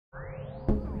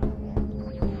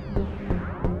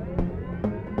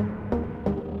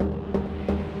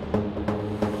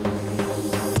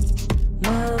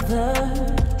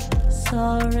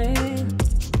sorry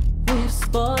we've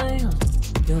spoiled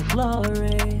your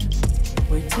glory.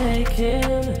 We're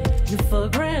taking you for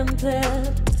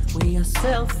granted. We are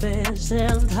selfish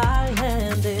and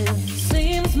high-handed.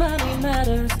 Seems money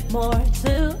matters more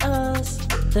to us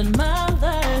than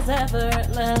mother's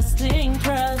everlasting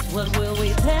trust. What will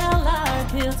we tell our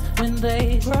kids when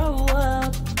they grow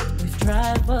up? We've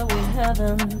tried but we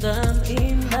haven't done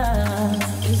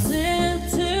enough. Is it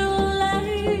too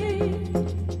late?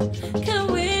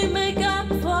 Can we make up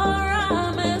for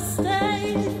our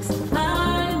mistakes?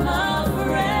 I'm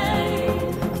afraid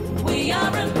we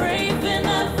aren't brave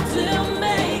enough to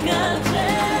make a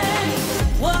change.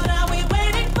 What are we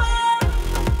waiting for?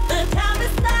 The time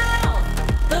is now.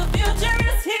 The future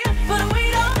is here, but we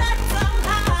don't act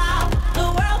somehow. The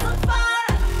world's on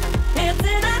fire, it's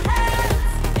in our hands.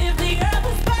 If the earth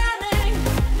is burning,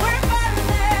 we're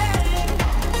burning.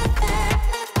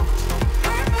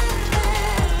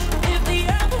 If the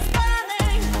earth is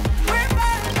burning, we're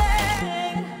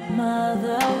burning.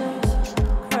 Mothers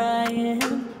crying,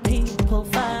 people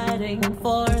fighting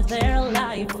for their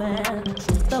life, and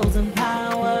those in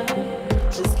power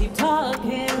just keep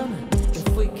talking. If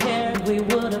we cared, we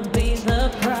wouldn't be the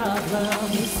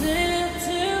problem. Is it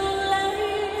too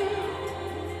late?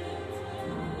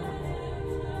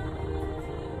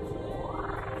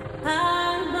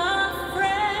 I'm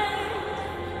afraid.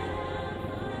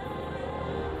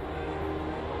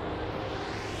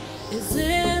 Is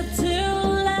it too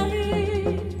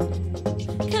late?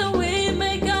 Can we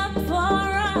make up for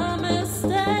our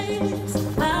mistakes?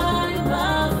 I'm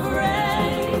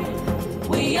afraid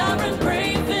we aren't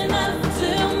brave enough to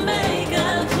make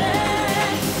a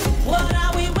change. What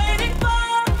are we waiting for?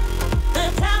 The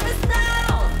time is now.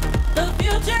 The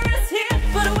future is here,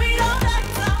 but we don't act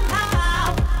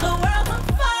somehow. The world's on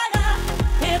fire,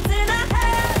 it's in our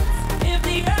hands. If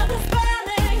the earth is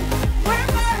burning, we're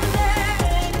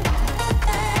burning.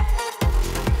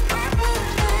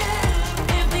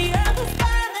 If the earth is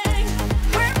burning,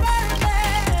 we're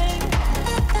burning.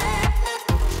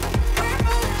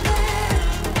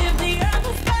 If the earth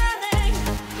is burning,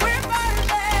 we're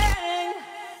burning.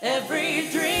 Every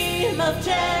dream of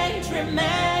change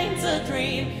remains a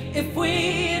dream if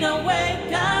we don't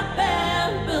wake up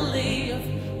and believe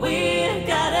we